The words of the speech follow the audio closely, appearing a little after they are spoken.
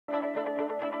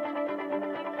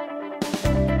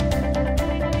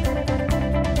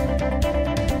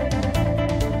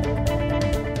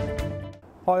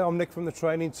Hi, I'm Nick from the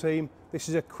training team. This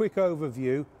is a quick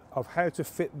overview of how to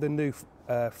fit the new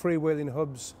freewheeling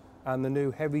hubs and the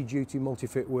new heavy duty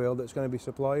multi-fit wheel that's going to be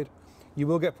supplied. You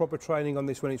will get proper training on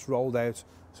this when it's rolled out,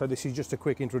 so this is just a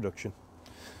quick introduction.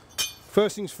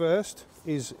 First things first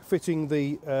is fitting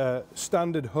the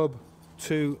standard hub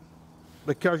to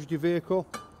the casualty vehicle,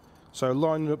 so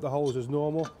lining up the holes as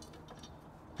normal.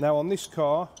 Now on this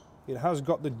car it has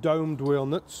got the domed wheel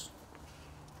nuts,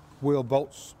 wheel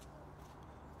bolts,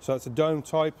 so it's a dome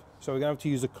type, so we're going to have to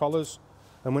use the collars,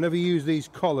 and whenever you use these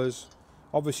collars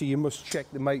obviously you must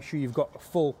check to make sure you've got a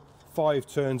full 5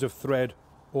 turns of thread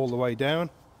all the way down.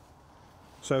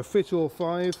 So fit all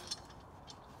 5.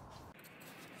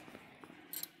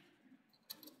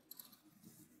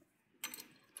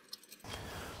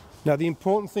 Now the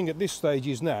important thing at this stage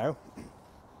is now,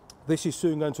 this is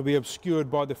soon going to be obscured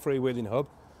by the freewheeling hub,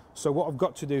 so what I've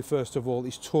got to do first of all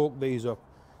is torque these up.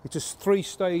 It's a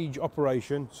 3-stage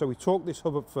operation, so we torque this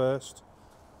hub up first,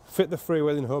 fit the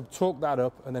freewheeling hub, torque that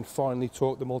up, and then finally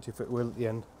torque the multi-fit wheel at the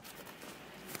end.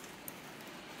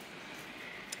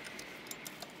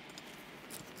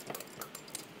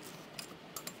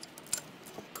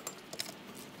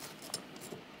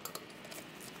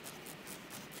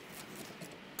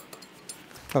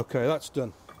 Okay, that's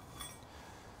done.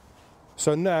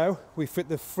 So now we fit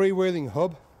the freewheeling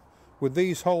hub with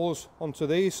these holes onto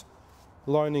these,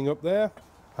 lining up there,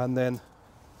 and then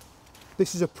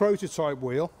this is a prototype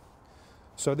wheel,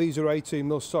 so these are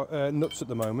 18mm nuts at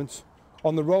the moment.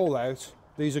 On the rollout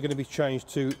these are going to be changed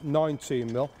to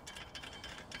 19mm,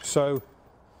 so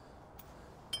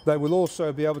they will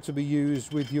also be able to be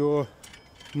used with your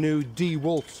new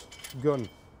DeWalt gun.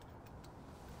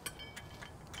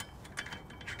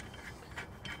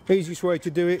 Easiest way to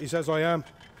do it is as I am,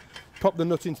 pop the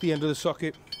nut into the end of the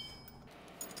socket,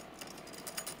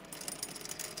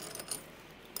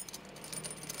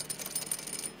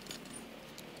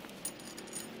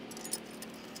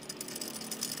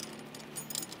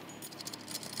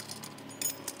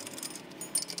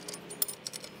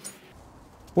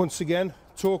 once again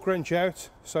torque wrench out.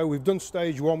 So we've done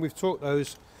stage 1, we've torqued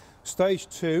those. Stage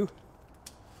 2,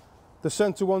 the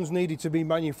centre ones needed to be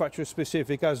manufacturer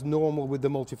specific as normal with the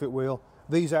multi-fit wheel.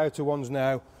 These outer ones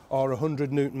now are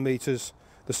 100 Newton meters,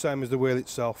 the same as the wheel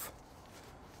itself.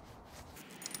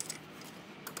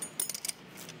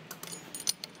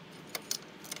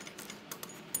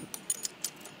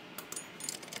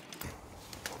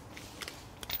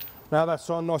 Now that's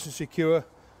on nice and secure.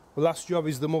 The last job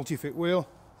is the multi-fit wheel.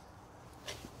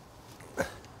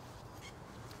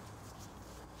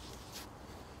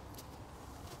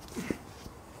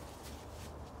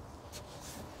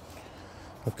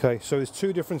 Okay, so there's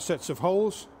 2 different sets of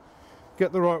holes.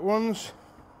 Get the right ones,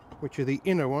 which are the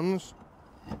inner ones.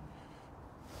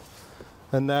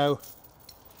 And now,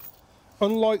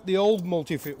 unlike the old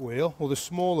multi-fit wheel, or the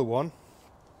smaller one,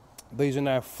 these are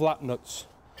now flat nuts.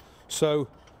 So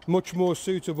much more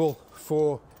suitable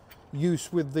for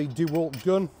use with the DeWalt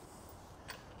gun.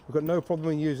 We've got no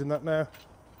problem in using that now.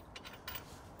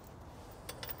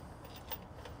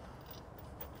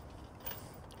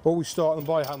 Always start them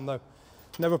by hand though.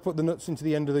 Never put the nuts into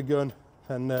the end of the gun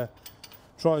and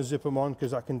try and zip them on,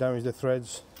 because that can damage the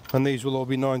threads. And these will all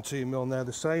be 19mm now,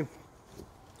 the same.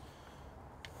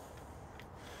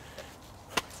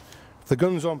 The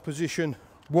gun's on position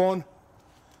 1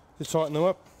 to tighten them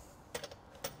up.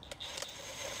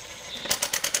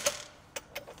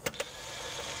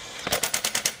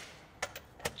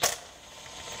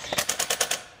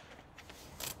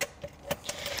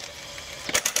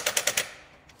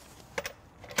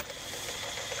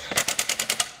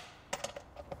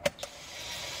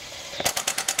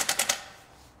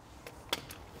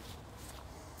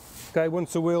 Okay,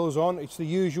 once the wheel's on, it's the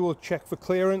usual check for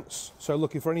clearance, so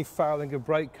looking for any fouling of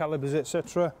brake calipers,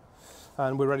 etc.,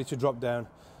 and we're ready to drop down.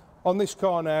 On this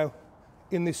car now,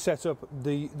 in this setup,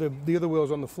 the other wheel's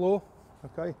on the floor,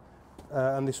 okay,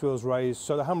 and this wheel's raised,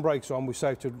 so the handbrake's on, we're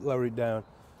safe to lower it down.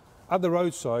 At the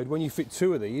roadside, when you fit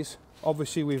 2 of these,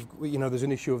 obviously there's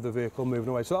an issue of the vehicle moving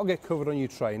away, so that'll get covered on your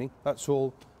training. That's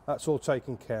all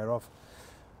taken care of.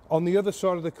 On the other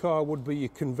side of the car would be your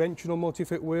conventional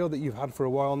multi-fit wheel that you've had for a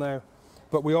while now,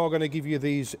 but we are going to give you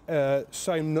these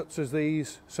same nuts as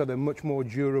these, so they're much more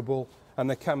durable and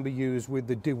they can be used with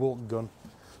the DeWalt gun.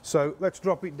 So let's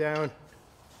drop it down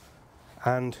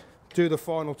and do the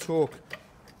final torque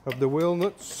of the wheel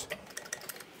nuts.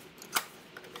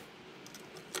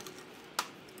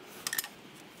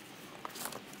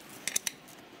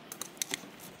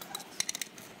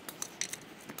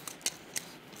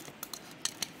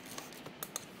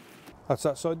 That's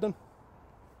that side done.